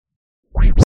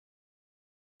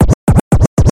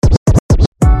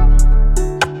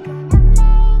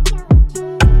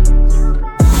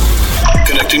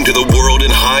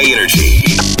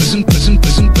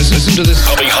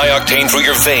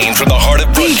vein from the heart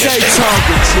of broadcasting. DJ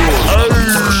Tonka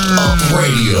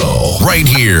Radio. Right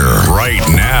here, right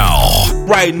now.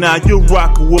 Right now, you're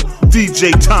rocking with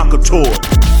DJ Tonka Tour.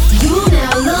 You're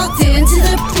now locked into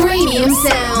the premium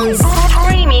sounds.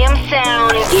 Premium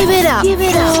sounds. Give it up. Give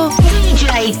it up.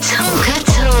 DJ Tonka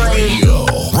Tour. Radio.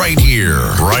 Right here,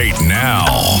 right now.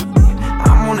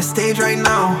 I'm on the stage right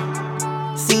now,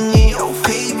 singing your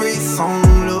favorite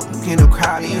song. Look in the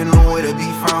crowd, even nowhere to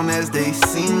be found as they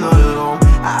sing along.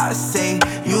 I say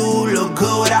you look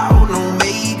good without no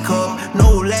makeup,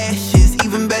 no lashes,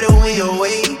 even better when you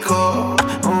wake up.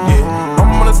 Yeah,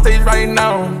 I'm on the stage right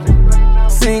now,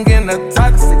 singing a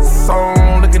toxic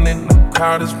song. Looking in the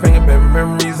crowd, is bringing back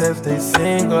memories as they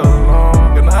sing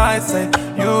along. And I say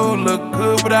you look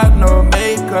good without no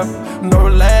makeup, no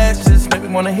lashes, make me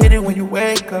wanna hit it when you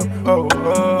wake up. Oh,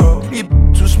 oh. He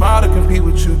too smart to compete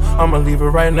with you. I'ma leave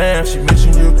her right now, she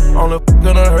missing you. Only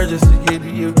gonna hurt just to get to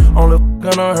you. Only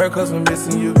gonna hurt cause I'm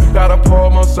missing you. Gotta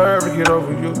pour more serve to get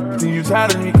over you. See you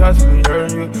tired of me constantly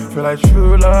hurting you. Feel like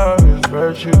true love is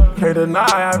virtue. Can't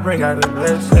deny I bring out the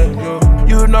best in you.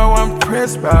 You know I'm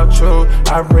pressed about you.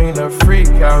 I bring the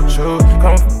freak out you.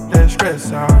 Come that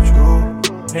stress out you.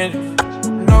 And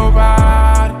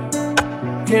nobody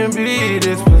can be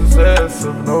this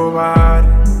possessive. Nobody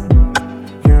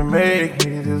can make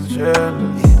me this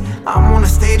jealous. I'm on the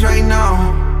stage right now,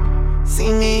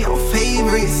 singing your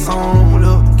favorite song.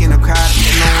 Look in the crowd,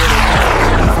 you know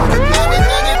what I've been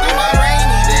thugging through my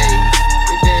rainy days,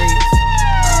 today.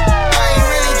 I ain't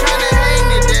really tryna hang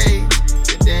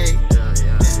today.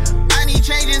 I need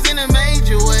changes in a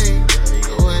major way.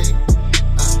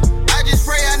 I just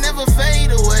pray I never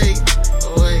fade away.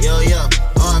 Yo,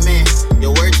 oh man, yo,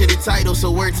 word to the title,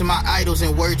 so word to my idols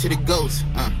and word to the ghosts.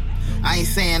 I ain't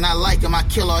saying I like him, I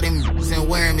kill all them and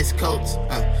wear him his coats.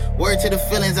 Word to the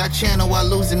feelings I channel while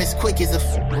losing as quick as a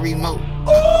remote.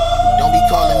 Don't be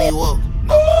calling me woke.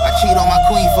 No, I cheat on my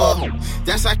queen for.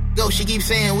 That's how go. She keeps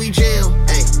saying we jail.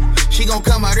 Hey, she gon'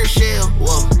 come out her shell.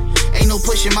 Whoa, ain't no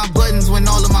pushing my buttons when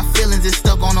all of my feelings is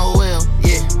stuck on a well.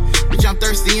 Yeah, bitch, I'm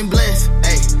thirsty and blessed.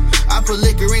 Hey, I put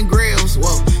liquor in grills.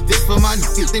 Whoa, this for my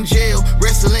niggas in jail,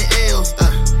 wrestling L's.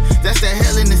 That's the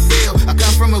hell in the cell. I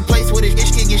come from a place where the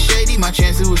ish can get shady. My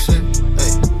chances was slim.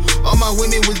 Hey. All my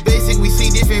women was basic. We see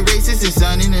different races and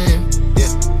son in them. Yeah.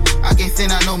 I can't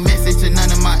send out no message to none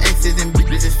of my exes and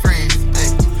bitches as friends. Hey.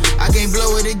 I can't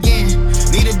blow it again.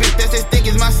 Need a bitch that's as thick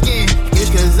as my skin. It's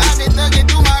cause I've been thugging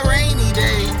through my rainy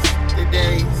days. The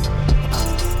days.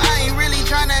 I ain't really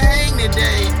tryna hang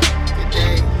today.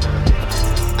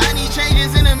 I need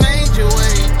changes in a major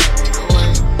way.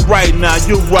 Right now,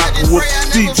 you're rocking with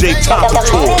DJ Tonka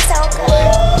Tour.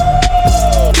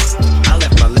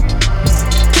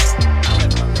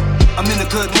 I'm in a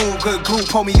good mood, good group,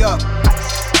 pull me up.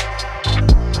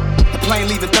 The plane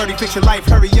leaving 30, fix your life,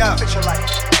 hurry up.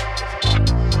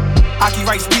 Aki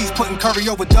rice peas, putting curry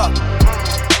over duck.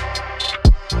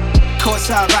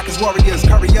 Courtside, Rockets, Warriors,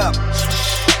 hurry up.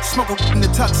 Smoking in the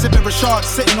tuck, sipping Rashard,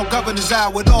 sitting on Governor's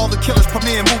Isle with all the killers.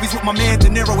 Premiere movies with my man De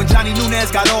Niro and Johnny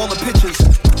Nunez, got all the pictures.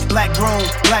 Black grown,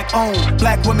 black owned,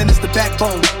 black women is the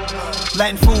backbone.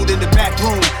 Latin food in the back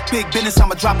room, big business,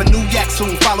 I'ma drop a new yak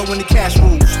soon, following the cash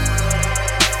rules.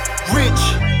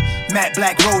 Rich, matte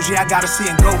black rose, yeah, I gotta see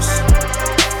in ghosts.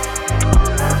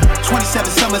 27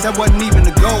 summers, that wasn't even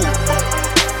the goal.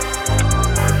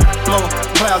 Blow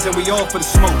clouds and we all for the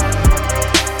smoke.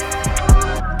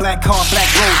 Black car, black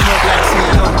rose, no black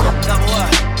CEO. Number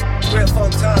one, 3 or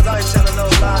 4 times, I ain't telling no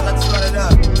lie, let's run it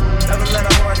up. Never let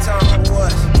a hard time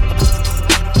over us.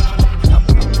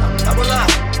 Double up.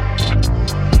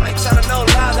 I ain't telling no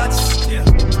lies, I just, yeah.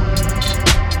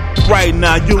 Right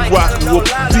now, you're rocking with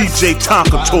DJ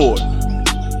Tonka Tour.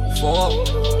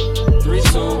 4, 3,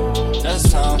 2,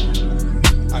 that's time.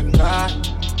 I got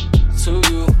to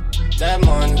you that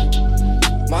money.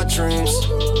 My dreams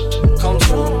come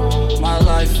true. My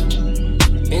life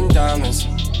in diamonds.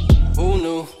 Who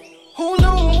knew? Who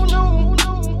knew? Who knew?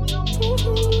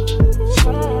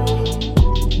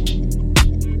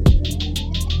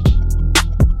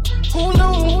 Who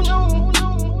knew?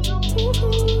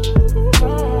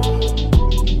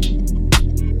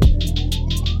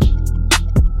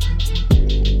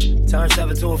 Turn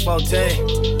 7 to a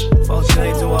 14,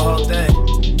 14 to a whole thing.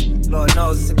 Lord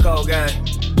knows it's a cold game.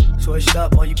 Switched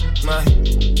up on you, man.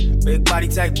 Big body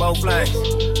take both lanes.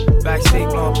 Backseat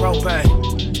blowing propane.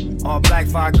 All black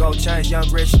fire gold chains. Young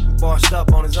rich bossed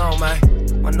up on his own, man.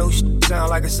 My new sound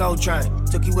like a soul train.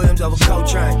 Tookie Williams over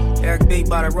Coltrane. Eric B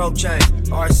by the rope chain.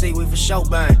 RC we for show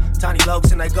bang. Tiny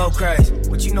Lokes and they go crazy.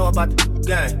 What you know about the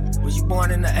game? Was you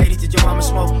born in the 80s? Did your mama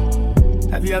smoke?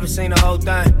 Have you ever seen the whole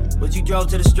thing? But you drove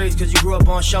to the streets cause you grew up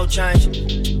on show change.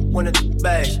 When the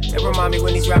beige, it remind me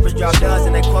when these rappers drop duds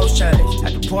and they quotes change.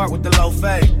 At the park with the low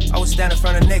fade, I was standing in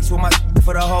front of Knicks with my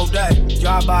for the whole day.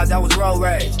 Drive-bys, that was road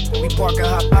rage. We park and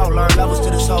hop out, learn levels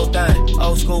to this whole thing.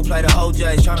 Old school play the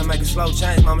OJs, tryna make a slow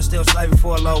change. Mama still slaving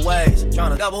for a low wage,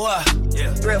 tryna double up.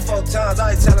 Yeah. 3 or 4 times,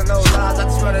 I ain't telling no lies, I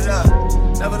just run it up.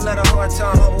 Never let a hard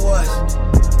time over us.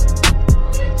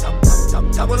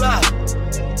 Double up.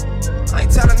 I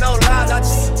ain't telling no lies, I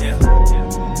just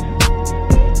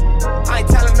I ain't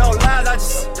telling no lies, I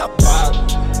just 5,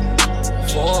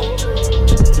 4,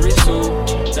 3,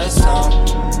 2, that's time.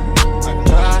 I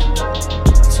got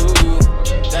to you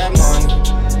that money.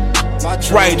 My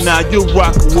Right now, you're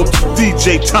rocking with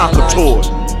DJ Tonka toy.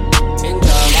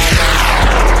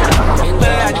 Put it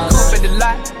out the coupe at the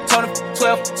lot. Told him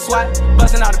 12 swat.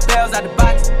 Busting all the bells out the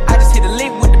box. I just hit a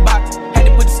lick with the box. Had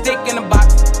to put the stick in the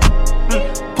box.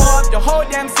 Pour up the whole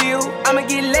damn seal. I'ma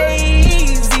get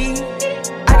lazy.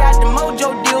 I got the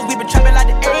mojo deals. We been trapping like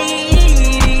the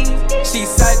 80s. She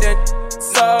said that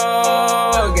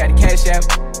so got the cash out.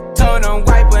 Told him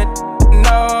white but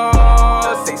no.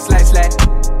 Say slash slash.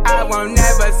 I won't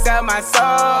never sell my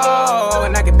soul.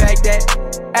 And I can back that.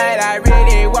 And I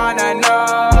really wanna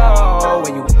know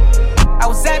where you. I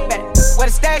was at back, where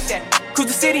the stash at? Cruise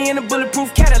the city in a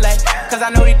bulletproof Cadillac. Cause I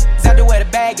know these out there where the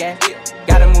bag at.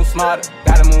 Gotta move smarter,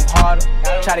 gotta move harder.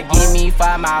 Try to give me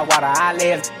 5 mile water. I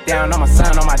lay it down on my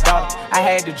son, on my daughter. I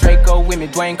had the Draco with me,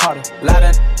 Dwayne Carter. A lot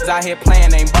of out here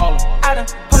playing, ain't ballin'. I done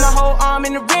put my whole arm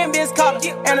in the rim, Vince Carter.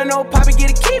 And I know Poppy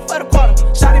get a key for the quarter.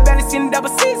 Shawty barely seen the double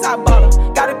C's, I bought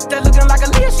her. Got it that looking like a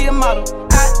Leah, she a model.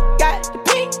 I got the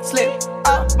pink slip,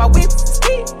 my whip is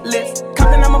keyless.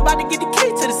 Compton, I'm about to get the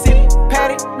key to the city.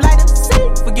 Patty, light up the city.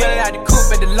 Forget it out the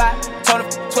coupe at the lot. Told him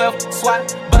 12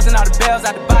 swat. Buzzing all the bells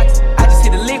out the box. I just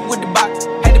hit a lick with the box.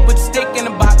 Had to put the stick in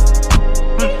the box.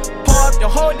 Pour up the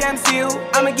whole damn seal.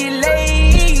 I'ma get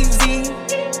lazy.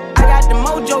 I got the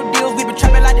mojo deals. We been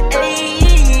trapping like the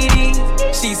 80s.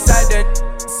 She said that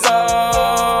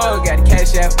so got the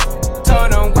cash out.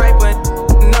 Told him white but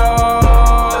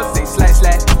no. Say slash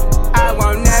slash. I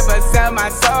won't never sell my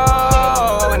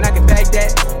soul. And I can back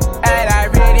that. And I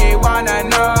really wanna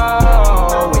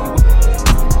know where you.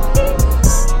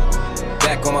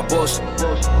 Back on my bullshit.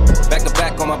 Back to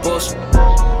back on my bullshit.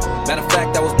 Matter of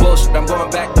fact, that was bullshit. I'm going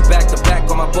back to back to back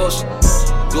on my bullshit.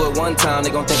 Do it 1 time, they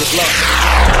gon' think it's luck.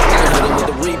 Gotta hit it with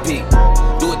the repeat.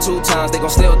 Do it 2 times, they gon'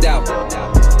 still doubt.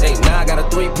 Hey, now I got a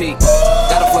 3-peat.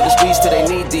 Gotta put the streets till they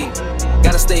knee deep.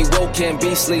 Gotta stay woke, can't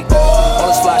be sleep. All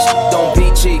this fly shit, don't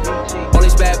be cheap. All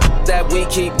these bad that we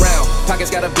keep round. Pockets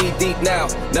gotta be deep now.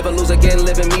 Never lose again,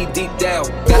 living me deep down.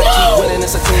 Gotta keep winning,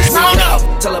 it's a clean sweep now.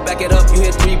 Tell her back it up, you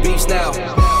hit 3 beats now.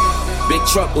 Big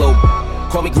truckload.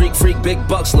 Call me Greek freak, big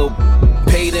bucks, little.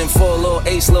 Paid in full, little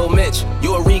Ace, little Mitch.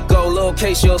 You a Rico, little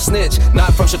case, you'll snitch.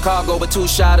 Not from Chicago, but too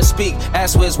shy to speak.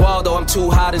 Ask where's Waldo, I'm too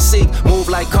high to seek. Move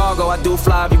like cargo, I do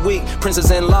fly every week.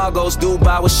 Princess in Lagos,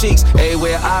 Dubai with sheiks.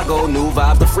 Everywhere I go, new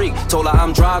vibe the freak. Told her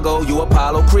I'm Drago, you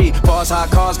Apollo Creed. Pause how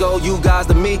cars go, you guys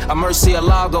to me. I'm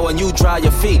Murcielago and you dry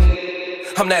your feet.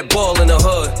 I'm that bull in the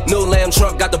hood. New lamb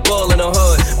truck, got the bull in the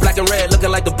hood. Black and red,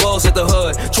 looking like the bulls at the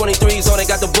hood. 23s on it,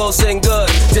 got the bull sitting good.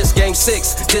 This game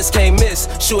 6, this can't miss.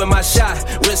 Shooting my shot,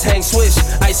 wrist hang swish.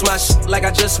 Ice my shit like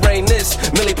I just rained this.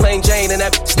 Millie plain Jane and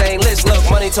that stainless. Look,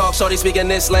 money talk, shorty speaking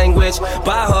this language.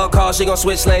 Buy her a car, she gon'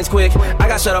 switch lanes quick. I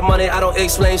got shut up money, I don't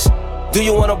explain shit. Do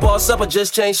you wanna boss up or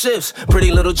just change shifts?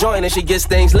 Pretty little joint and she gets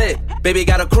things lit. Baby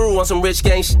got a crew on some rich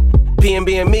gang shit.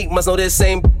 P&B and Meek must know this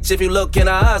same bitch. If you look in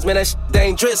her eyes, man, that shit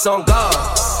dangerous on guard.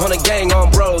 On the gang, on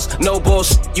bros, no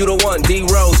bullshit, you the one,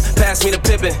 D-Rose. Pass me the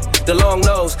Pippin, the long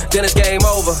nose, then it's game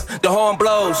over, the horn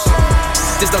blows.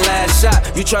 This the last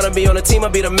shot, you tryna be on the team or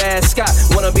be the mascot?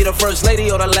 Wanna be the first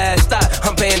lady or the last stop?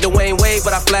 I'm paying Dwayne Wade,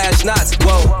 but I flash knots,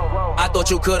 whoa. I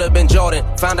thought you could've been Jordan,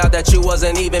 found out that you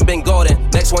wasn't even Ben Gordon.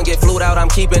 Next one get flued out, I'm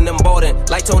keeping them boarding.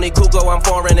 Like Tony Kukoc, I'm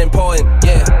foreign important,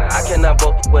 yeah. I cannot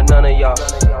vote with none of y'all.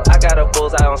 I got a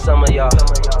bullseye on some of y'all.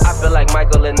 I feel like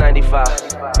Michael in 95.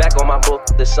 Back on my book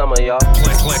this summer, y'all.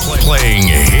 Playing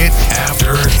hit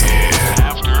after hit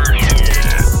after hit.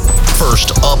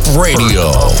 First Up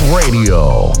Radio.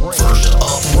 First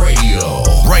Up Radio.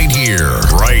 Right here,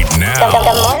 right now.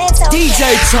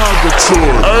 DJ Tonka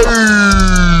toy.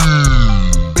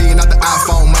 Being out the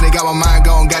iPhone, money got my mind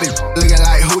gone, got it looking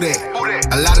like who that?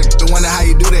 A lot of wonder how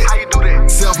you do that.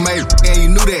 Self-made, and you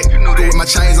knew that. Go with my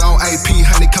chains on AP,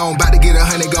 honeycomb, about to get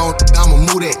 100 gone, I'ma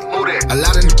move that. A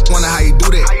lot of wonder how you do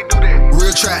that.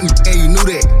 Real trap, and you knew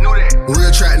that.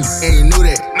 Real trap, and you knew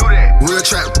that. Real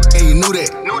trap, and you knew that.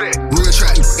 Real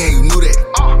trap, and you knew that.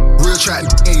 Real trap,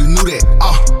 and you knew that.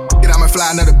 Get I'ma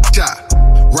fly another bitch out.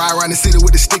 Ride around the city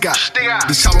with the stick out.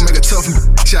 This chopper make a tough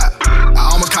shot.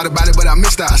 I almost caught a body, but I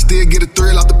missed out. I still get a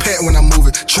thrill off the pad when I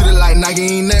move it. Treat it like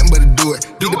Nike, ain't nothing but to do it.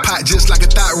 Beat the pot just like a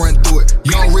thought run through it.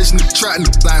 Young rich nigga, trap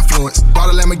nigga, by influence.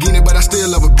 Bought a Lamborghini, but I still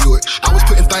love a Buick. I was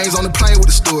putting things on the plane with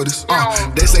the stewardess.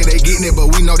 They say they getting it,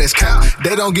 but we know that's cap.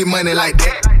 They don't get money like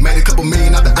that. Made a couple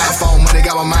million off the iPhone. Money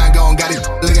got my mind gone, got it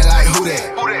looking like who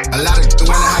that? A lot of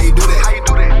wonder how you do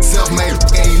that. Self-made,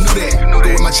 and you knew that. Go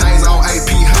with my chains on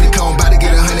AP, honeycomb, about to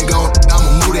get 100 gone.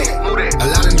 I'ma move that. A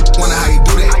lot of niggas wonder how you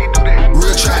do that.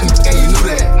 Real trap, and you knew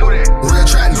that. Real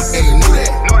trap, and you knew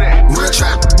that. Real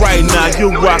trap. Right now,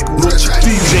 you rockin' with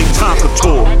DJ Tonka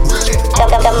tour.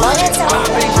 I've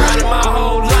been grinding my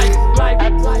whole life.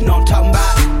 Know I'm talking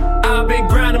about. I've been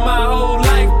grinding my whole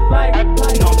life.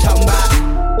 Know I'm talking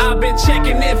about. I've been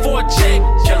checking in for a check.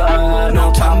 Know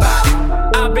I'm talking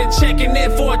about. I've been checking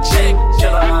in for a check. Know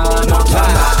I'm talking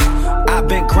about. I've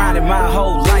been grinding my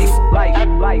whole life.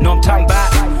 Know I'm talking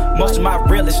about. Most of my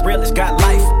realest got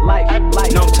life.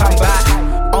 Know I'm talking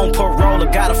about. On parole,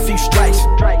 I got a few strikes.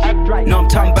 Know I'm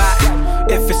talking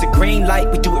about. If it's a green light,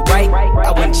 we do it right.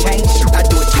 I wouldn't change, I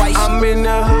do it twice. I'm in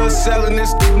the hood selling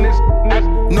this.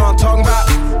 Know I'm talking about.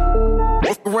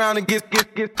 Walk around and get. Know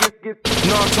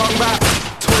I'm talking about.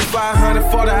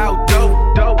 2,500 for the outdoor.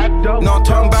 Know I'm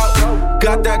talking about.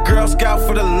 Got that Girl Scout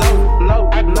for the low. Know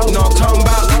I'm talking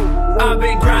about. I've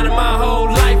been grinding my whole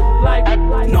life.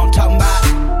 Know I'm talking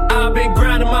about. I've been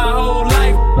grinding my whole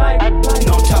life.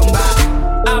 Know I'm talking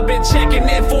about. I've been checking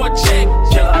in for a check.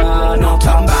 Know I'm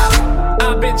talking about.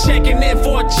 I've been checking in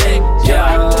for a check. Know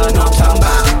I'm talking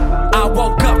about. I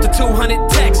woke up to 200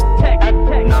 texts.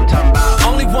 Know I'm talking about.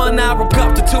 Only 1 hour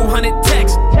up to 200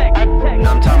 texts. Know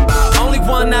I'm talking about. Only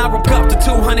 1 hour up to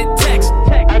 200 texts.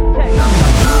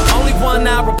 Only 1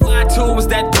 I replied to was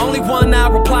that. Only 1 I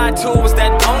replied to was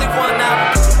that. Only 1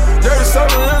 I. There's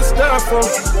something to understand from.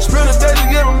 Spend a day to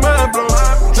get my mind blown.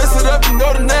 Dress it up and go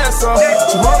to Nassau.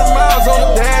 200 miles on the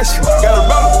dash. Got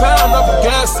about a pound up of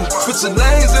gas. Switching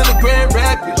lanes in the Grand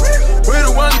Rapids. We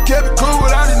the one that kept it cool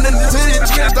without it in the city.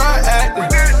 Just start acting.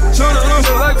 Shooting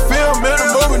losing like a film in a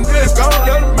movie. Niggas gon'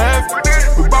 let them have it.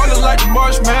 We ballin' like the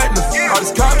March Madness. All these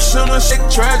cops shooting shit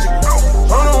tragic.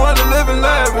 I'm the one that live in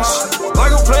lavish. Like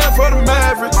I'm playing for the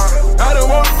Mavericks. I don't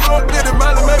want to fuck it. It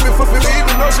might have made me for 50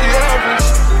 even though she average.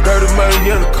 30 money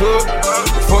in the cook.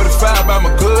 45 by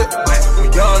my good. A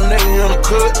young nigga in the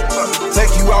cook.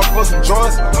 Take you out for some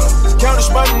joints. Count this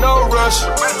money, no rush.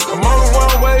 I'm on the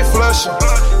one-way flushing.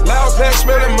 Loud pack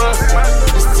smelling mustard.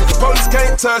 The police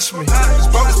can't touch me. This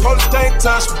police can't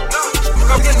touch me.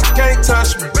 Can't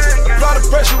touch me. Apply the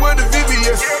pressure with the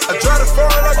VVS. I try to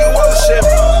fall like a watershed.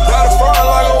 Try to fall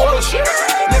like a watershed.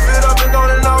 Lift it up and go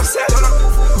and offset.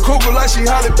 Cougar like she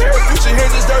Holly Berry. Future here,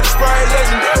 this dirty Sprite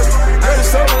legendary. There's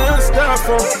something to understand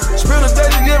from. Spend a day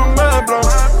to get my mind blown.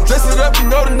 Dress it up and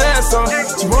go to Nassau.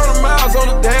 200 miles on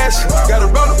the dash. Got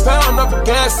about a pound up of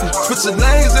gas. Switching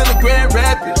lanes in the Grand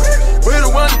Rapids. We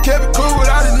the one that kept it cool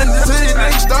without it in the city.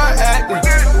 Niggas start acting.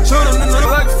 Shooting it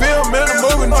like a film in a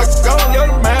movie. Like gon' let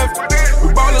them have it. We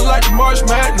ballin' like the March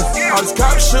Madness. All these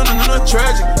cops shooting in the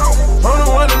tragic. I'm the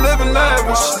one that live in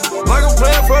lavish. Like I'm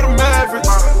playing for the Mavericks.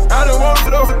 I don't want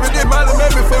it over, but it might have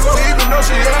made me feel even though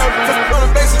she average. On the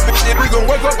basic bitch, we gon'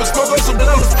 wake up and smoke up some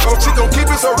numbers. Oh, she gon' keep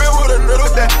it so real with a little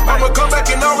that. I'ma come back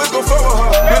and always gon' fuck with her.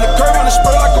 In the curve and the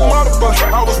spray like a water bus.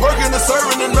 I was working the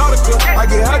serving in Nautica. I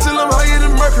get high till I'm higher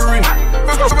than Mercury.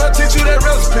 I'll teach you that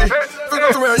recipe.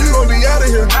 Around, you gon' be out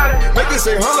of here. Make it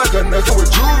say huh like a nigga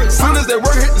with jewelry. Soon as they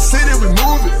work hit the city, we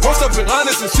move it. Post up in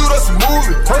honest and shoot us a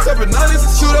movie. Post up in honest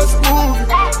and shoot us a movie.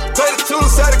 Take it to the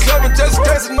side of the club and just in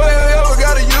case you know you ever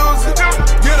gotta use it.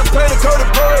 Get a paint and coat and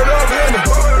pour it over in it.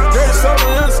 There's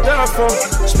something in the styrofoam.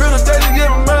 Spend a day to get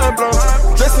my mind blown.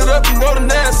 Dress it up and go to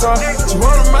Nassau.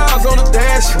 200 miles on the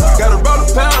dash. Got about a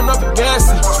pound up of gas.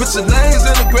 Switching lanes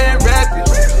in the Grand Rapids.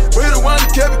 We the one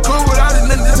that kept it cool without it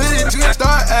in the city. Just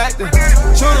start acting.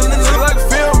 Shooting it like a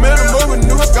film in a movie.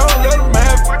 Knew it's gon' let them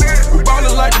have it. We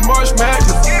ballin' like the March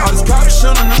Madness. All these cops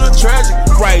shooting in the tragic.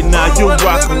 Right now, you're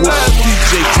rockin' with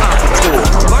DJ Tonka tour.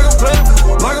 Like I'm playing.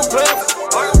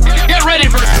 Get ready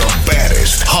for the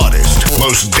baddest, hottest,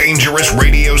 most dangerous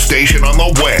radio station on the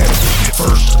web.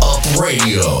 First Up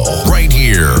Radio. Right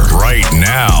here, right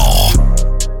now.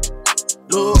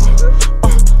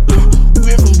 We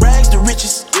went from rags to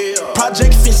riches.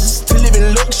 Project fences to live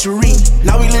in luxury.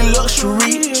 Now we live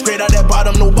luxury. Straight out that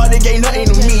bottom, nobody gave nothing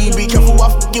to me. Be careful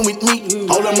while fucking with me.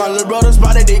 All of my little brothers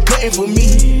body, they cutting for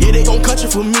me. Yeah, they gon' cut you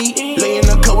for me. Lay in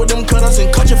the cut with them cutters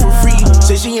and cut you for free.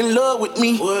 Say she in love with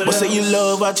me, but say you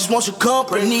love, I just want your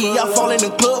company. I fall in the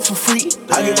club for free.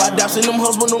 I give out daps and them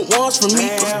husband the ones for me.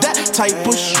 Cause that type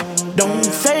of shit don't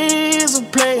phase a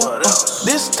player.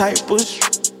 This type of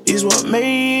shit is what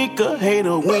make a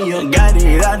hater when you got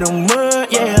it out the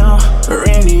mud, yeah.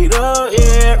 Ran it up,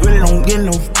 yeah. Really don't get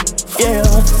no, yeah.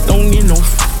 Don't get no,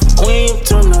 we ain't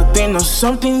to nothing or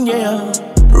something, yeah.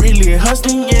 Really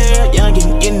hustling, yeah. Young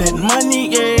getting that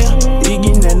money, yeah. You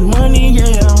getting that money,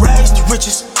 yeah. Rags to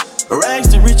riches, rags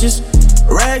to riches,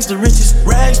 rags to riches,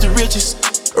 rags to riches,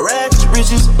 rags to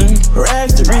riches,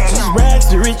 rags to riches, rags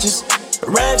to riches,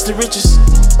 rags to riches,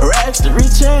 rags to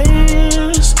riches,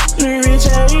 riches,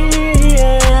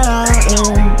 yeah. Rags to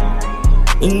riches,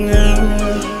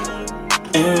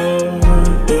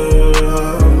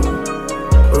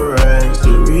 rags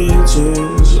to riches,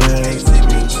 rags to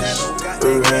riches.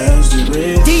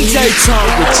 DJ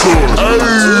Tonka Tour.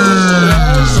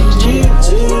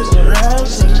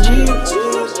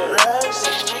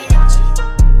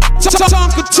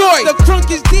 Tonka Toy, the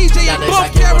crunkiest DJ in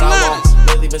both Carolinas.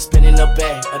 Lately been spinning the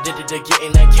bag, addicted to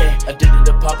getting that cash, addicted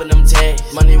to popping them tags.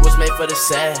 Money was made for the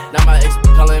sad, now my ex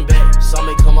calling back. Saw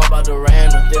me come up out the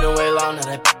random, didn't wait long, now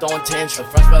that throwing tantrum.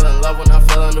 First fell in love when I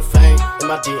fell in the fame. In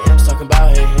my DMs talking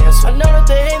about her handsome. I know that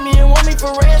they hate me and want me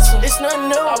for ransom. It's nothing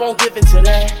new, I won't give into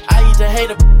that. I eat the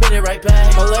hater, put it right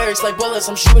back. My lyrics like bullets,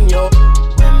 I'm shooting yo.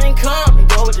 Women come and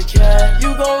go with the cash.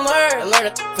 You gon' learn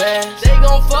it fast. They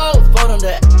gon' fold on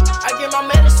that. I get my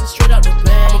medicine straight out the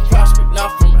bag. I'm a prospect,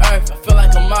 not from earth. I feel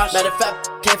like a marsh. Matter of fact,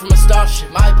 came from a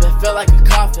starship. My bed feel like a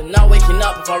coffin. Not waking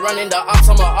up if I run into ops,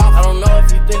 I'm off. I don't know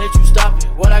if you think that you stop it.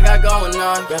 What I got going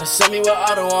on? Gotta send me with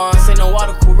auto on. Say no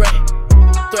water correct.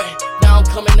 Threat, now I'm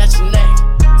coming at your neck.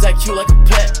 Zach you like a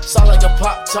pet. Sound like a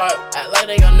Pop-Tart. Act like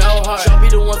they got no heart. Y'all be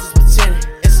the ones that's pretending.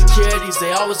 Insecurities,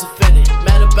 they always offended.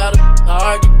 Mad about it,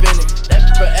 I already been it. That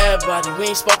for everybody, we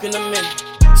ain't spoken a minute.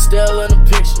 Still in the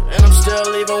picture, and I'm still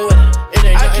leaving with it. It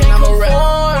ain't nothing, I'm a rap.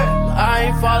 I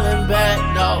ain't falling back,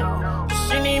 no.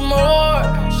 She need more,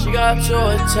 she got too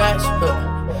attached.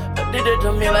 Addicted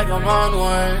to me like I'm on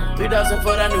one. 3,000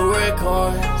 for that new red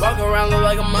coin. Walk around look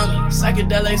like a mummy.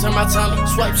 Psychedelics on my tummy.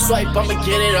 Swipe, swipe, I'ma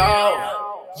get it all.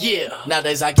 Yeah,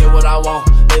 nowadays I get what I want.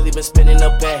 Lately been spinning the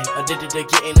bag, addicted to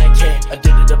getting that cash,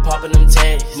 addicted to popping them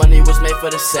tags. Money was made for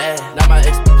the sad, now my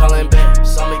ex calling back.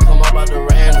 Saw me come up out the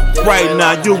random. Right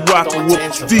now you're rocking with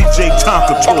DJ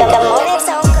Tonka Tour.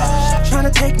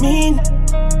 Tryna take me,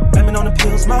 blaming on the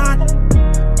pills, man.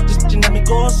 Just let me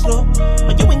go slow,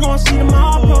 but you ain't gonna see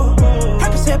tomorrow.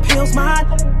 Papa said pills, man.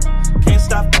 Can't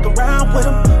stop fucking around with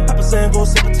him. Papa said go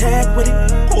sip a tag with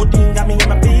it. Codeine got me in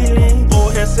my feelings. Go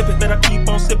ahead, sip it, better keep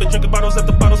on sipping. Drinking bottles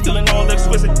after bottles, feeling all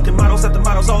exquisite. The models after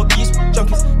models, all these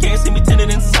junkies can't see me tinted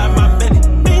inside my belly.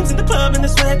 Beams in the club and the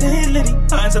sweat and litty.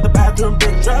 Lines at the bathroom,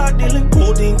 big drug dealing.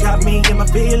 Codeine got me in my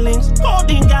feelings.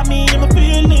 Codeine got me in my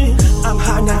feelings. I'm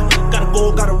high now, gotta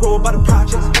go, gotta roll by the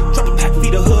projects. Drop a pack,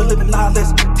 feed a hood, living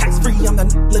lawless. Tax free, I'm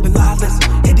not living lawless.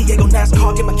 Hey Diego,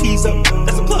 NASCAR, get my keys up.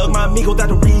 That's a plug, my amigo,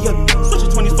 that'll re-up. Switching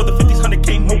 20s for the 50s,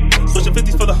 100K more. Switching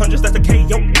 50s for the 100s, that's the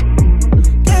KO.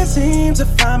 Can't seem to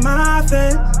find my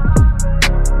face.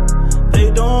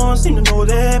 They don't seem to know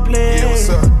their place. Yeah, what's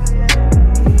up?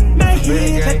 Man,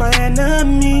 he take my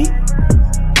enemy.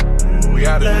 We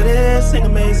out of Let it sing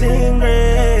Amazing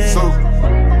Grace. So,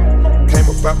 came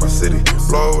about my city,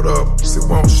 blowed up. Sit,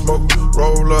 won't smoke,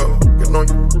 roll up. Get on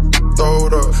you, throw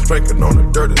it up. Drinking on the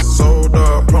dirty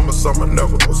soda. Promise I'ma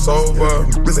never go sober.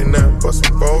 This ain't nothing but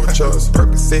some vultures.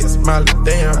 Percocet, Molly,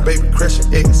 damn, baby,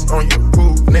 crashing eggs on your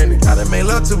food, nanny. I done made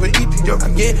love to an EPO. I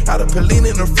get out of Pelin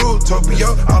in the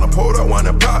Fruitopia. I done pulled up one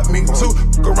and pop me too.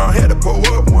 Go around, had to pull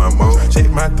up one more. Check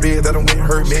my threads, I done went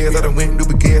Hermes, I done went New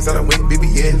Baguettes, I done went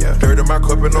BBS. Yeah. Dirt in my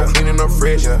cup and no cleaning up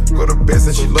fresh. Yeah. Go to best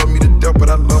and she love me to death, but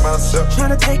I love myself.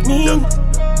 Tryna take me,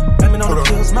 blaming on the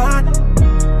pills, man.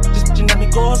 Just let me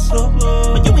go slow,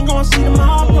 but you ain't gonna see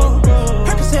tomorrow.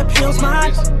 Percocet pills,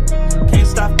 man. Can't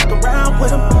stop fucking around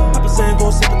with them. Papa said go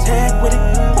sip a tag with it.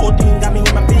 Codeine got me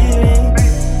in my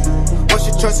feelings. What's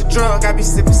your choice of drug? I be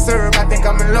sipping syrup, I think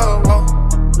I'm in love.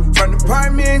 From the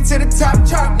apartment to the top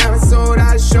chart, never sold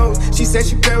out shows. She said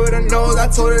she play with her nose, I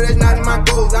told her that's not in my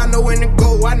goals. I know when to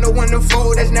go, I know when to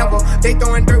fold, that's never. They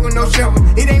throwing dirt with no shovel.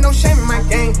 It ain't no shame in my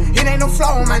game, it ain't no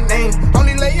flaw in my name.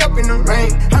 Only lay up in the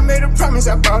rain, I made a promise,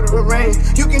 I brought her a ring.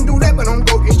 You can do that, but don't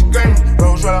go get your grain.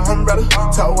 Rose red umbrella,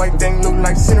 tall white thing look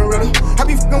like Cinderella. I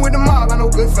be fucking with the mob, I know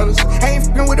good fellas. I ain't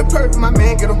fucking with the perp, my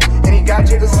man get him, and he got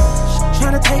jiggers.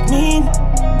 Tryna take me,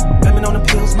 blaming on the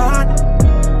pills, man.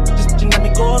 Let me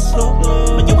go slow,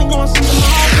 but you ain't gonna see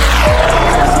tomorrow.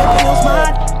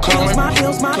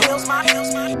 Pills, my Cut on my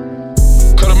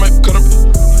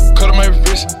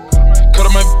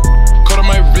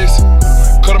wrist.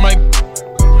 Cut on my wrist.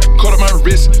 Cut on my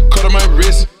wrist. Cut on my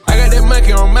wrist. I got that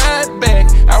monkey on my back.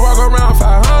 I walk around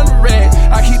 500 racks.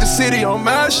 I keep the city on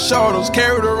my shoulders,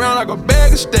 carried around like a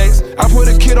bag of stacks. I put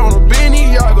a kid on a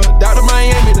Benny Yaga, down to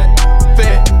Miami, that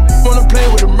fat. Wanna play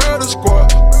with the murder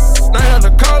squad. Now I have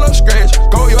to call up scratch.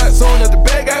 Go yard soon as the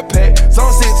bag got packed.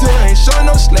 Zone 6 till I ain't showing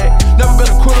no slack. Never been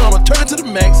a quitter, I'ma turn it to the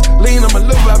max. Lean on my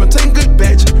liver, I've been taking good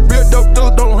batch. Real dope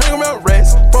dealers don't hang around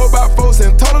rats. 4x4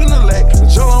 and taller than the lack.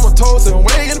 Joe on my toes and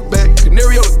way in the back.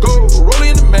 Canary on the gold,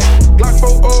 rolling in the Mac. Glock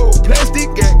 4 plastic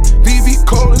gag. VV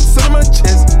cold and sit on my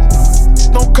chest.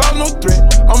 Don't call no threat.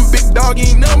 I'm a big dog,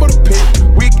 you ain't nothing but a pet.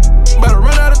 Weak, about to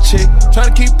run out of check.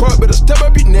 Tryna keep up, better step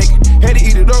up your neck. Had to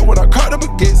eat it up when I caught the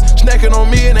baguettes. Snacking on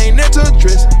me and ain't next to a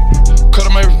dress. Cut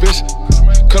on my wrist.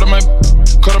 Cut on my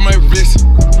wrist.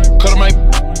 Cut on my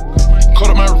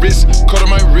wrist. Cut on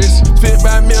my wrist. Spent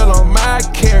by meal on my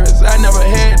carrots. I never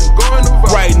had to go in the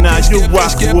vault. Right now, you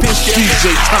rockin' with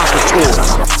DJ Tonka.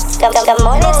 Good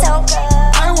morning, Tonka.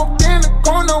 I walked in the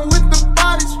corner with the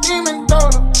body screaming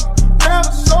daughter.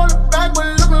 Never sold it back, but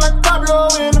looking like Pablo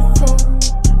in the photo.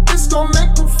 This gon'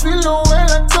 make them feel the way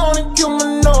like Tony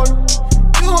Cumanolo.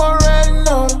 You already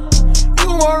know them. You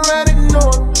already know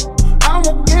them. I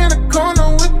walk in the corner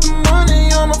with the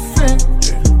money on my finger.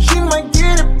 She might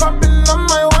get it poppin', I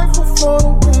might wife her for the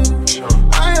win.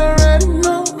 I already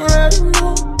know.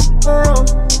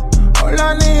 All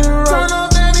I need is turn up,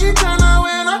 baby, turn up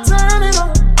when I turn it on.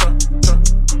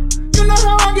 You know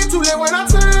how I get too late when I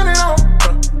turn it on.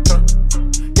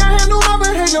 Can't handle my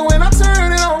behavior when I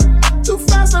turn it on. Too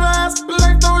fast and fast, but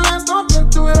life don't last, don't been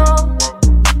through it all.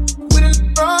 We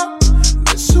didn't rock,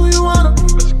 that's who you wanna be.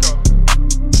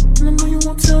 And I know you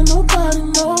won't tell nobody,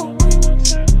 no.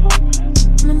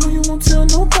 And I know you won't tell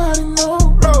nobody, no.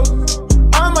 Rose,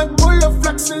 I might pull up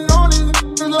flexing on these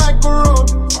niggas like a road.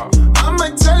 I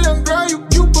might tell them, girl, you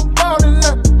cute about it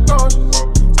like gorgeous.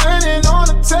 Standing on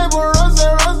the table, rose, the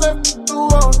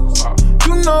waters.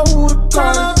 You know who to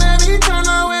call. Turn up, baby, turn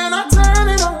up when I turn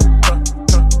it on.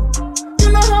 You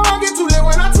know how I get too late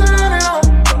when I turn it on.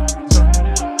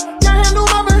 Can't handle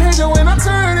my behavior when I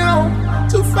turn it on.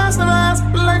 Too fast and fast,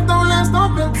 but life don't last,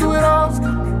 don't been through it all.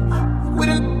 We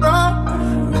didn't rock,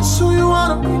 that's who you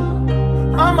wanna be.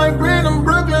 I might bring them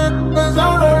Brooklyn, cause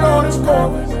out on this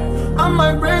corners. I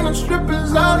might bring them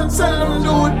strippers out and tell them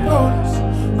do it for us.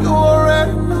 You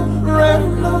already know,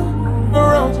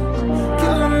 Rose.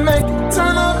 Kill them, make it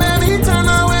turn up, baby, turn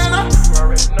up when I. You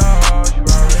already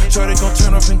know. Sure they gon'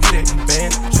 turn up and get it,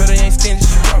 band. Sure they ain't stingy,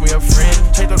 she brought me a friend.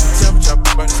 Change up the temperature,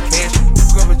 about this cash.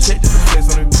 Cook up a check, just a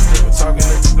flex on it. Never talking,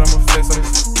 I'ma flex on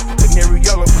this. Canary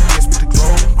yellow, but yes, with the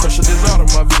glow. Crush a disorder,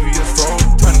 my baby is soul.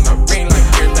 Turning up green like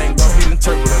everything go. These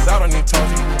interpreters, I don't need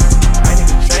talking. I need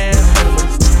a translator for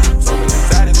this. So many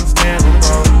exotic, I'm standing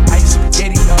wrong. I used to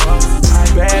spaghetti,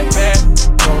 bad,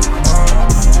 go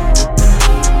on.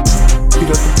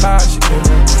 Beat up the pot, she gave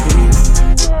me the keys.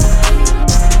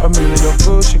 A million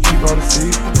food, she keep on the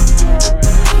seat.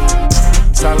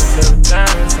 Solitary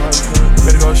diamonds,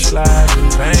 better go slide in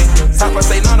the bank. Top I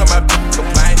say none of my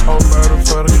complaint. Oh, murder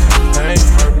for the pain.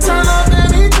 Turn up,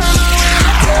 baby, turn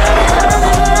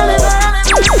up.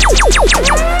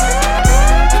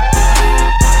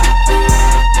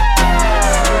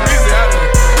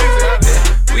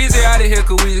 Weezy out of here,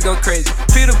 cause we just go crazy.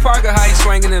 Peter Parker, how he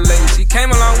swinging and lazy. He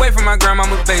came a long way from my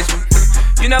grandmama's basement.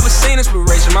 You never seen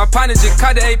inspiration. My partner just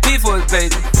caught the AP for his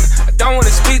baby. I don't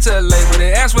wanna speak to a label.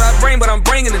 They ask what I bring, but I'm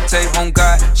bringing the tape. On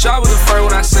God, shot with a fur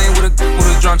when I sing with a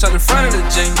drum tucked in front of the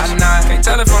jeans. I nod, can't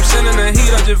tell if I'm sending the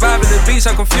heat or just vibing the beats.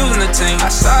 I'm confusing the team. I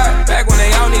saw it back when they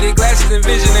all needed glasses and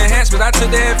vision enhancement. I took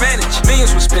their advantage.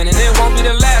 Millions were spinning, it won't be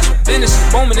the last one. Business is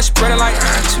booming, it's spreading like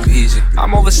too easy.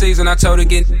 I'm overseas and I told her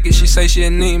get niggas. She say she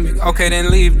anemic. Okay, then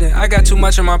leave then. I got too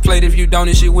much on my plate. If you don't,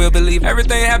 then she will believe.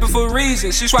 Everything happened for a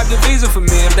reason. She swiped the visa for me.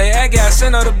 If they aggy, I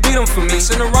send her to beat them for me.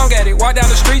 Send the wrong at it. Walk down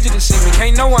the street, you can see me.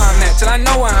 Can't know where I'm at till I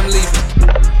know where I'm leaving.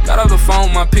 Got off the phone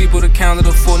with my people to counter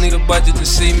the full, need a budget to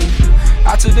see me.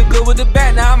 I took the good with the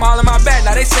bad, now I'm all in my back.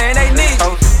 Now they saying they need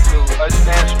me.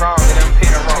 Stand strong and them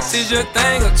pin and roll. See your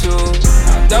thing or two.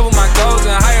 I double my goals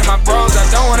and hire my bros. I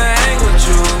don't wanna hang with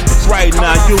you. Right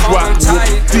now, you rock with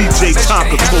DJ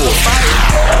Tonka.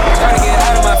 Try to get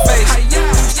out of my face.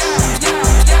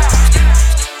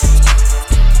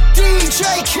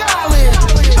 DJ Khaled.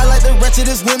 I like the ratchet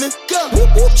as women.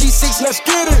 Whoop, whoop, G6, let's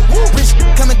get it. Rich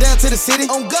coming down to the city.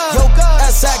 On God. Yo,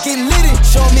 outside getting litty.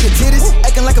 Showing me the titties.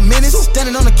 Acting like a menace.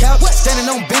 Standing on the couch.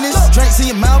 Standing on business. Drinks in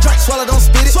your mouth. Swallow, don't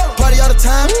spit it. Party all the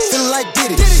time. Feeling like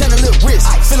Diddy. Chandelier wrist.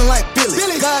 Feeling like Billy.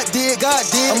 God did.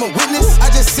 I'm a witness.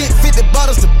 I just sent 50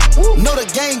 bottles to know the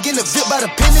gang getting a VIP by the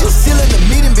penny. Still in the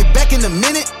meeting. Be back in a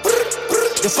minute.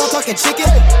 If I'm talking chicken,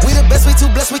 we the best, we too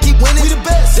blessed, we keep winning. We the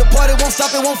best. The party won't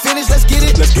stop, it won't finish. Let's get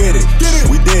it. Let's get it.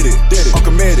 We did it. I'm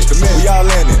committed. We all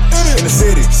in it. In the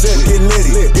city. We getting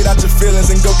litty. Get out your feelings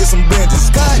and go get some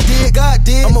binges. God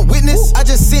did. I'm a witness. I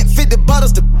just sent 50 bottles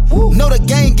to know the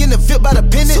gang getting a fit by the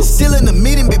pennies. Still in the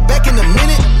meeting, be back in a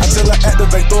minute. Until I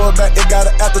activate, throw it back, it got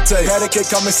an aftertaste. Patty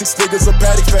cake coming 6 figures of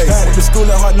patty face. Went to school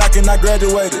at hard knocking, I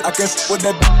graduated. I can't with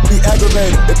that be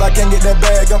aggravated. If I can't get that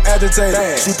bag, I'm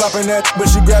agitated. She popping that, but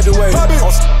she graduated.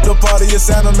 On the party, it's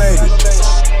animated.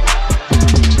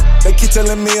 They keep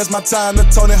telling me it's my time to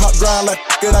Tony Hawk grind like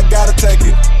it, I gotta take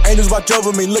it. Angels watch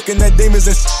over me, looking at demons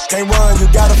and can't run,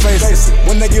 you gotta face it.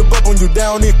 When they give up on you, they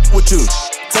don't eat with you.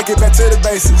 Take it back to the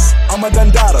basics. I'm a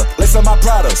Dundada, lace up my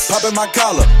products, popping my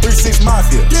collar. 3-6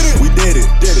 Mafia, we did it.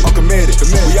 I'm committed.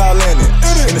 We all in it.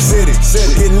 In the city.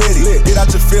 We getting litty. Get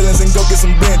out your feelings and go get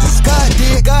some binges. God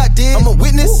did. I'm a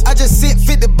witness. I just sent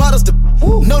 50 bottles to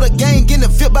know the gang getting a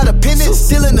fit by the pennies.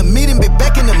 Still in the meeting, be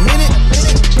back in a minute.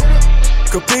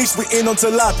 Capiche, we in on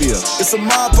tilapia. It's a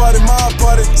mob party.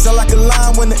 Sound like a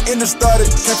line when the engine started.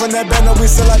 Came from that banner, we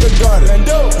sell like a garden.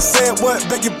 You said what?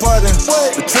 Beg your pardon.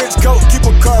 The trench coat, keep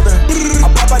on carbon. I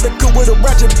pop out the coupe with a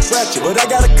ratchet. But I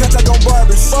got a cut like on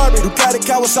Barbies. Ducati,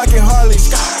 Kawasaki, Harley.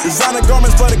 Designer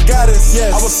garments for the goddess.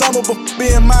 Yes. I was humble but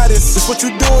being modest. It's what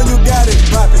you doing, you got it.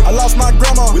 Pop it. I lost my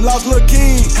grandma, we lost Lil'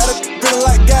 Key. Had a feeling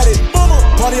like got it.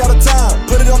 Party all the time,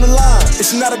 put it on the line.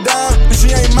 If she not a dime, then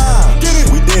she ain't mine.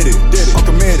 We did it. I'm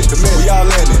committed. We all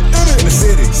in it. In the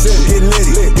city. Getting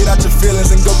litty. Get out your feelings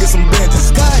and go get some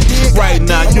binges. Right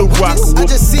now, you're rocking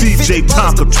with DJ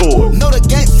Tonka Toy. Know the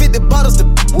gang 50 bottles to.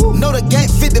 Know the gang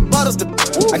 50 bottles to.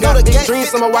 I got the big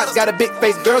dreams on my watch, got a big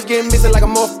face. Girls getting missing like a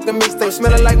motherfucking mixtape.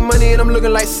 Smelling like money and I'm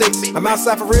looking like sex. I'm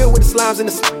outside for real with the slimes in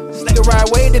the nigga ride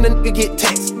away, then a nigga get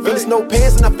taxed. Feelings no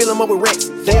pants and I fill them up with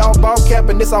racks. They all ball cap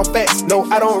and this all facts. No,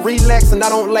 I don't relax and I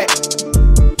don't lack.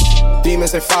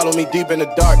 Demons, they follow me deep in the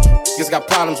dark. Just got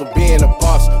problems with being a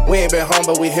boss. We ain't been home,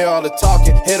 but we hear all the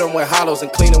talking. Hit them with hollows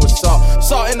and clean them with salt.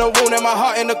 Salt in the wound and my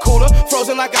heart in the cooler.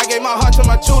 Frozen like I gave my heart to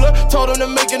my jeweler. Told him to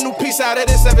make a new piece out of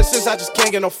this. Ever since I just can't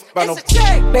get no by no.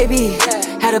 Baby,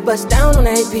 had to bust down on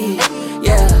the AP.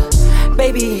 Yeah,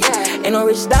 baby, ain't no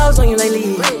rich styles on you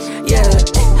lately. Yeah,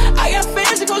 I got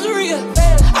fans in Costa Rica.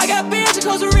 I got bands in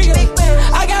Costa Rica.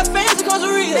 I got fans in Costa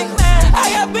Rica. I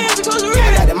got bands in Costa Rica.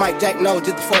 I got that Mike Jack no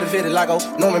just before the vitiligo.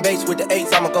 Norman Bates with the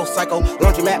 8s, I'ma go psycho.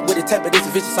 Laundry mat with the temper, this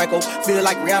a vicious cycle. Feel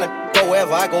like Rihanna, go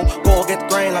wherever I go. Go against the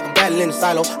grain like I'm battling the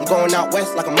silo. I'm going out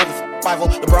west like a motherfucker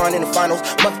 5-0. LeBron in the finals,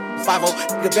 motherfucker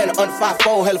 5-0. The banner under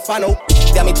 5-4, hella final.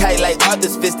 Got me tight like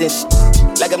Arthur's fist and shit.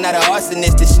 Like I'm not an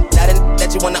arsonist, this shit. Not a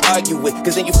that you wanna argue with.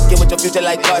 Cause then you get with your future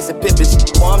like Larson Pippen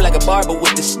shit. Well, I'm like a barber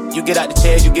with this shit. You get out the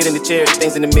chair, you get in the chair. The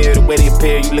things in the mirror, the way they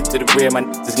appear. You look to the rear, my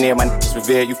is near, my is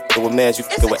revere. You f***ing with mess, you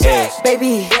f***ing with ass.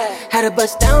 Baby, had to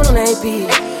bust down on the AP.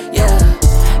 Yeah,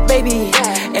 baby,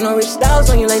 ain't no rich styles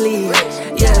on you lately.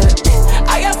 Yeah,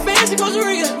 I got fans in Costa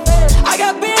Rica. I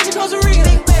got bands in Costa Rica.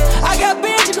 I got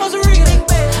bands in Costa Rica.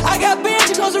 I got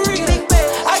bands in Costa Rica.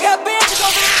 I got bands in Costa Rica. I got bands in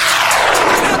Costa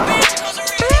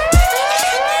Rica.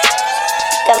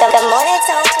 Good morning,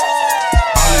 Tonka.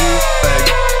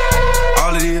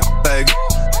 All of these bags.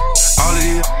 All of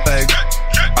these bags.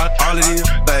 All of these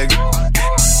bags.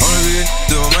 Only we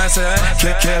do on my side.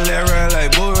 Can't let ride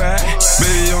like bull ride.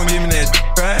 Baby, you don't give me that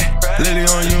right. Lily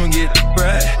on you don't get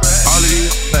right. All of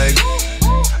these bags.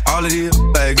 All of these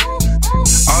bags.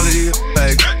 All of these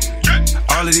bags.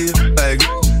 All of these bags.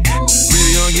 Baby,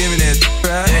 you don't give me that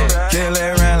right. Can't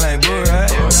let ride like bull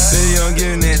ride. Baby, you don't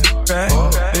give me that right.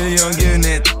 Baby, you don't give me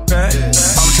that right.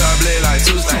 I'm tryna blade like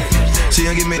Tuesday. She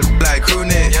gon' give me like crew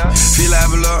neck. Feel like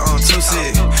a lot on 2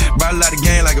 sick. Brought a lot of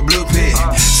game like a blue pit.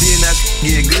 See it now,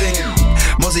 get good.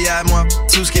 Most of y'all more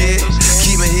too scared.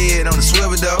 Keep my head on the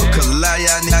swivel though. Cause a lot of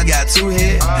y'all niggas got 2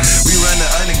 heads. We run the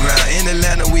underground. In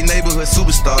Atlanta, we neighborhood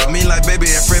superstar. Me like baby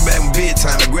and friend back in big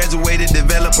time. I graduated,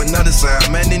 develop another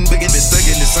sound. Man, these niggas been stuck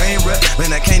in the same, bruh.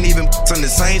 Man, I can't even on the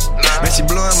same. Man, she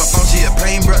blowing my phone, she a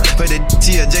pain, bruh. For the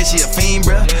T or J, she a fiend,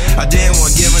 bruh. I didn't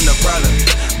want giving a problem.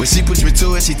 But she pushed me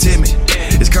to it, she timid.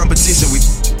 It's competition, we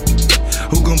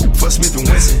who gon' fuck Smith and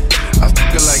Wesson? I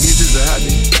fuck her like it's just a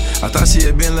hobby. I thought she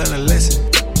had been learning a lesson.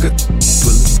 Good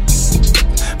pull it.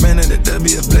 Man, that'd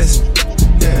be a blessing.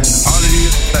 Yeah, all of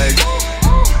these bags.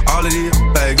 All All of these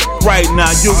bags. Right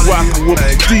now you're rocking with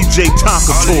DJ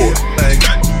Tonka tour.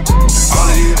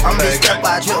 I'm mixed up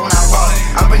by a drip when I walk.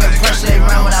 I'm bringing pressure, they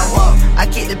run when I walk. I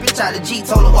kick the bitch out the G,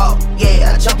 told her walk.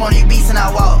 Yeah, I jump on these beats and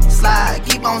I walk. Slide,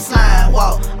 keep on sliding,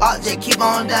 walk. Object, keep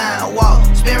on down, walk.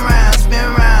 Spin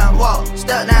around, walk.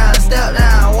 Step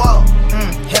down, walk.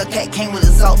 Hellcat came with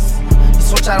exhaust. You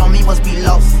switch out on me, must be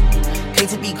lost.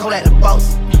 KTB cold at the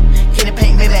boss. Candy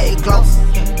paint, maybe it gloss.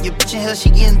 Your bitch in here, she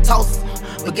getting toast.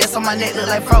 But guess on my neck look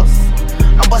like frost.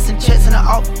 I'm busting checks in the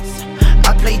office.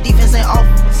 I play defense in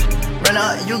office. Run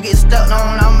up, you get stuck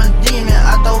on, I'm a demon,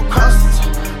 I throw crosses.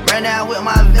 Ran out with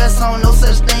my vest on, no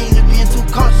such thing as being too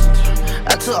cautious.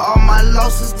 I took all my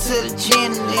losses to the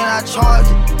chin and then I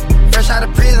charged it. Fresh out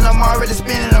of prison, I'm already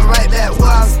spinning it right back where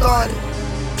I started.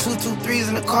 2-2-3s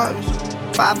in the cartridge,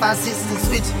 5-5-6s and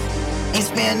switches. Ain't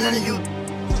spending none of you,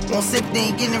 won't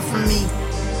sympathy, ain't getting it from me.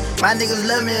 My niggas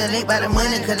love me, it ain't by the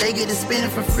money, cause they get to spend it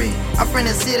for free. I'm from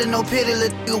the city, no pity,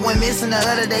 little nigga went missing the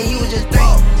other day, he was just 3.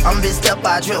 I'm bitched up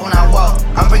by a drip when I walk.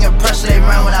 I'm bringing pressure, they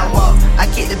run when I walk. I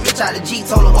kick the bitch out the G,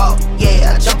 told her walk. Yeah,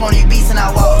 I jump on these beats and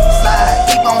I walk. Slide,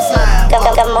 keep on sliding,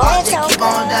 walk. Just keep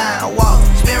on down, walk.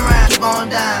 Spin around, keep on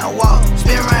down, walk.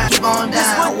 Spin around, keep on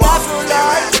down, walk. Spin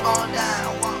around, keep on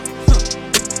down, walk.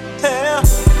 Yeah,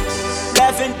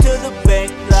 laughing to the bank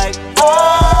like,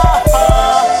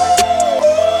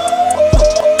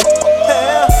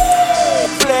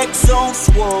 flex on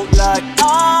swole like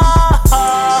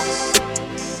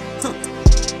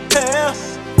yeah.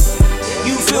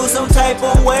 You feel some type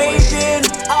of way then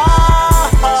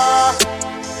yeah.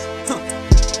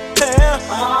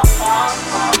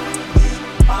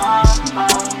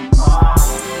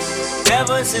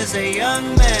 Ever since a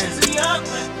young man,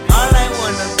 all I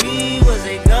wanna be was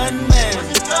a gunman.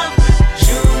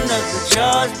 Shooting up the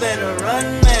charge, better run,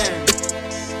 man.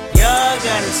 Y'all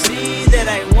gotta see that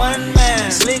I one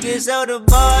man. Slick as out the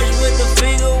barge with the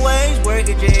finger waves, work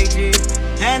it JT.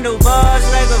 Handlebars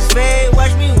like a fade,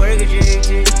 watch me work it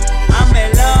JT. I'm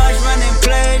at large, running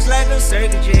plays like a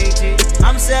circuit JT.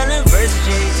 I'm selling versus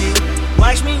JT.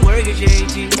 Watch me work it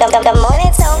JT. Good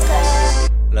morning, Tonka.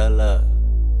 Look.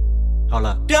 Hold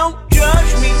up. Don't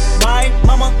judge me, my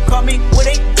mama called me with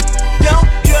a. Don't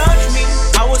judge me,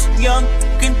 I was young,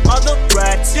 fucking other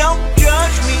rats. Don't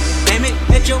judge me, aim it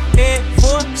at your head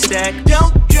for a stack.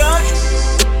 Don't judge me.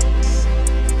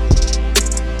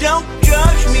 Don't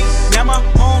judge me, now my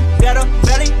home got a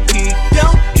valley key.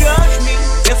 Don't judge me,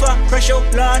 if I press your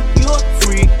line, you a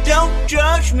freak. Don't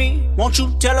judge me, won't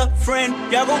you tell a friend,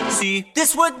 y'all gon' see.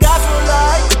 This what God feel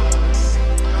like.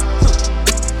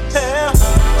 Yeah.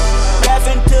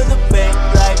 Laughing to the bank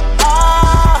like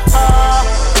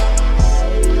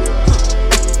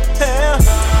yeah.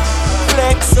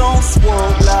 Flex on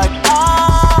swole like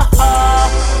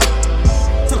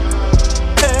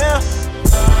yeah.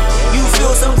 You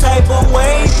feel some type of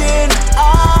way then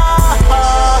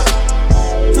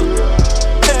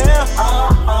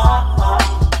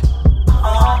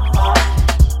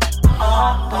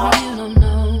Baby, you don't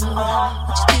know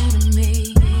what you do to me.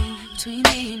 Between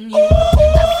me and you, I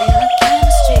feel like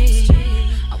chemistry.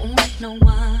 I won't let no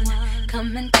one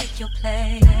come and take your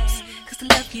place. Cause the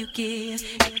love you give,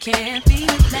 it can't be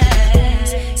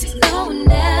replaced. See, no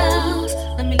one else,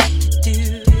 let me let you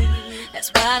do. That's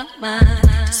why I don't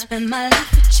mind to spend my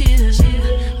life with you.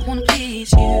 I wanna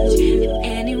please you in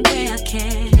any way I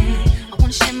can. I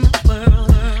wanna share my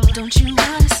world, don't you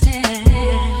understand?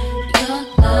 Your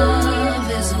love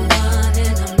is a one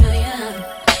in a million.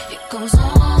 It goes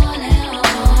on and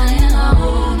on and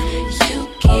on. You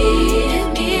give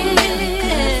me a really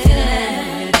good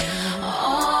feeling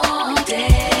all day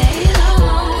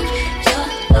long. Your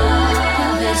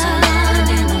love is a one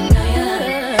in a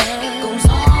million. It goes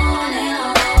on and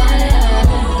on and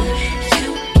on.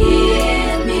 You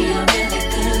give me a really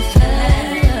good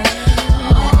feeling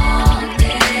all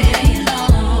day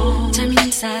long. Turn me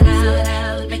inside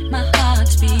out, make my heart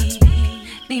beat.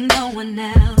 Need no one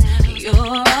else. You're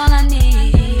all I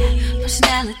need.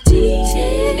 Personality,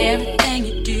 everything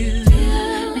you do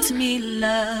makes me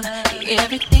love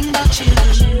everything about you.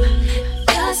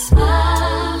 Your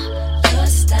smile, your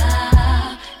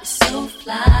style is so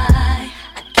fly.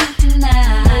 I can't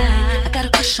deny. I got a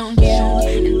crush on you,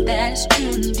 and that is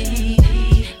true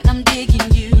indeed. And I'm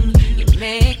digging you. You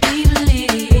make me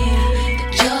believe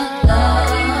that your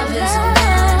love is a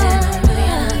one in a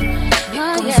million. It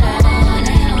goes on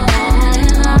and on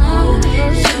and on.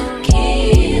 You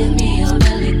give me a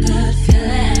really good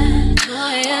feeling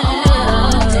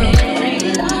all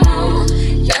day long.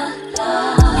 Your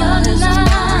love is a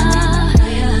one in a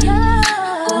million.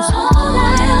 It goes on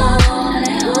and on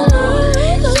and on.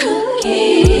 You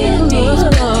give me a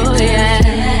really good feeling.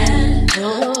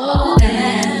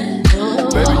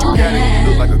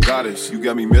 like a goddess. You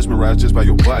got me mesmerized just by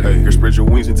your body. Girl, spread your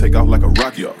wings and take off like a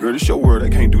rocket. Girl, this your word, I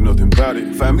can't do nothing about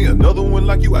it. Find me another one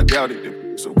like you, I doubt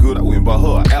it. So good, I went and bought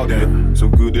her, I out it. So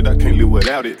good that I can't live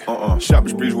without it. Shopping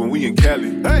sprees when we in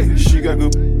Cali. Hey, she got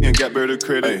good and got better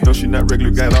credit. No, she not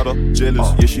regular, got all the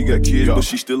jealous. Yeah, she got kids, but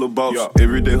she still a boss.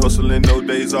 Every day hustling, no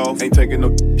days off. Ain't taking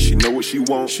no. She know what she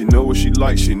want. She know what she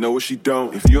like. She know what she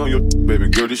don't. If you on your baby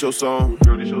girl, this your song.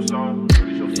 Girl, this your song. Girl,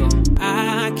 this your song.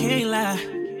 I can't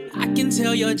lie. I can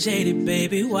tell you're jaded,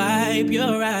 baby. Wipe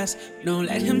your eyes. Don't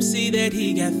let him see that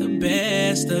he got the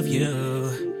best of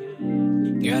you.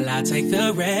 Girl, I'll take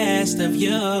the rest of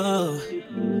you.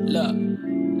 Look,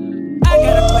 I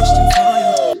got a question for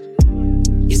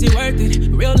you. Is it worth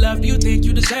it? Real love, do you think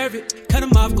you deserve it? Cut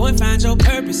him off, go and find your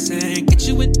purpose and get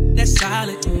you with that's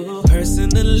solid. Ooh.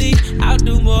 Personally, I'll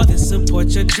do more than support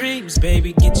your dreams,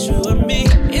 baby. Get you and me.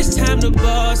 It's time to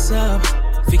boss up.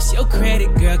 Fix your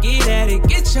credit, girl, get at it.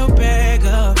 Get your bag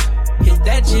up. Hit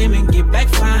that gym and get back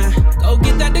fine. Go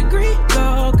get that degree,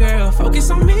 go girl,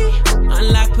 focus on me.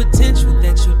 Unlock potential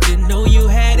that you didn't know you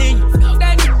had in you. Know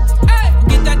that, hey,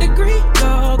 get that degree,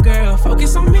 go girl,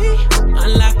 focus on me.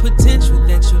 Unlock potential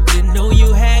that you didn't know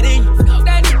you had in you. Know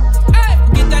that, hey,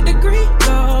 get that degree,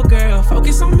 go girl,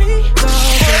 focus on me. Go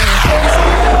girl, focus on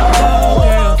me. Go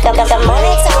girl, focus on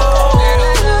me.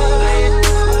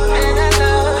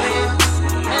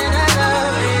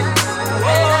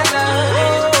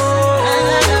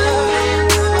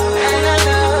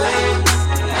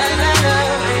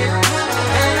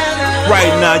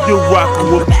 Right now, you're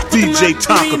rocking with DJ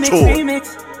Tonka Toy.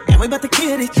 And we about to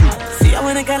kill it. See, I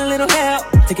went and got a little help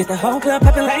to get the whole club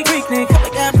poppin' like Greek Nick. We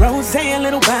got rosé, a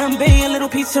little Bombay, a little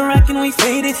piece of rock, and we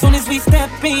faded. Soon as we step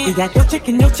in, we got your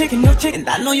chicken, your chicken, your chicken.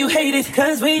 I know you hate it,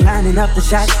 cause we lining up the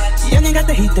shots. Young ain't got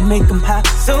the heat to make them pop.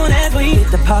 Soon as we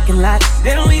hit the parking lot,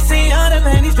 then we see all the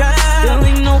panties dry. There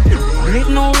ain't no rich,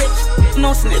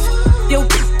 no snitch. Yo,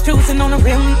 choosing on the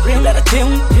rim, let her chill.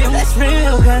 That's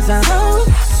real, cause I'm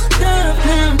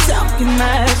I'm talking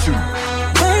my truth.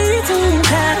 Way too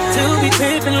hot to be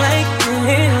tripping like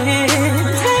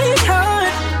this. Take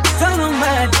hard, don't know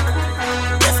much.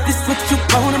 If this what you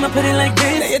want, I'ma put it like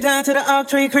this. Lay it down to the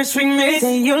Octree Chris remix.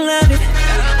 Say you love it,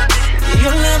 girl.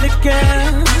 You love it,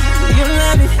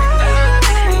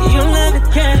 you love it,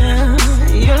 girl.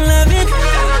 You love it,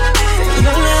 say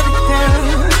you love it, girl.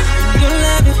 You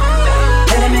love it,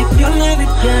 let me make you love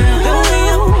it, girl. The way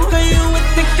I want for you would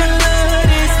think I love.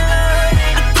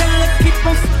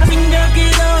 I mean, girl,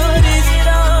 get all this.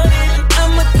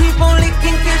 I'ma keep on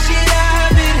licking cause she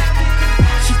love it.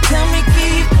 She tell me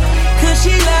keep cause she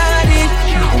love it.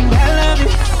 And I love it.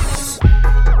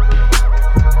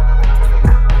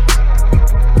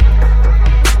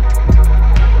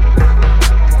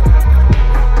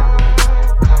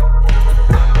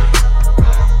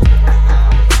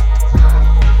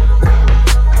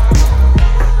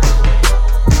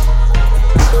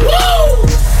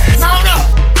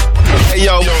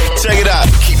 Check it out.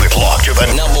 Keep it locked to the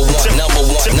number one.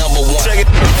 Check it.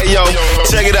 Hey yo,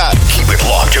 check it out. Keep it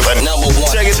locked to the number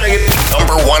one. Check it.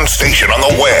 Number one station on the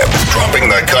web. Dropping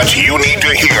the cuts you need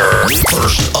to hear.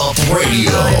 First Up Radio.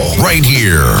 Right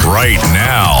here, right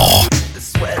now. The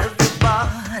sweat of your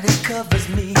body covers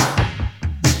me.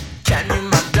 Can you,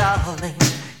 my darling?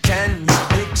 Can you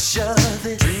picture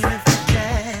this? Dream if you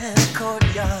can, a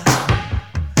courtyard,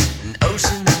 an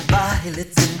ocean of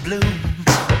violets in bloom.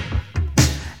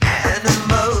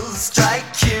 Animals strike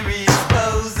curious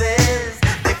poses.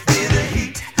 They feel the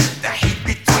heat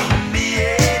between me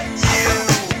and you.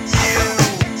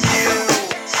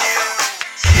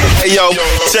 Hey yo,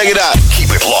 check it out.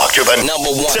 Keep it locked to the number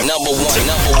one.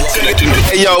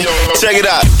 Hey yo, check it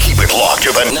out. Keep it locked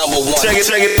to the number one. Check it.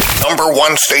 Number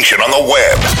one station on the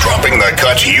web. Dropping the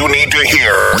cuts you need to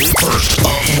hear. First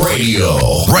Up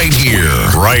Radio. Right here,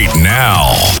 right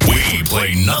now. We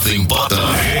play nothing but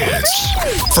the hits.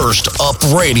 First Up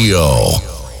Radio.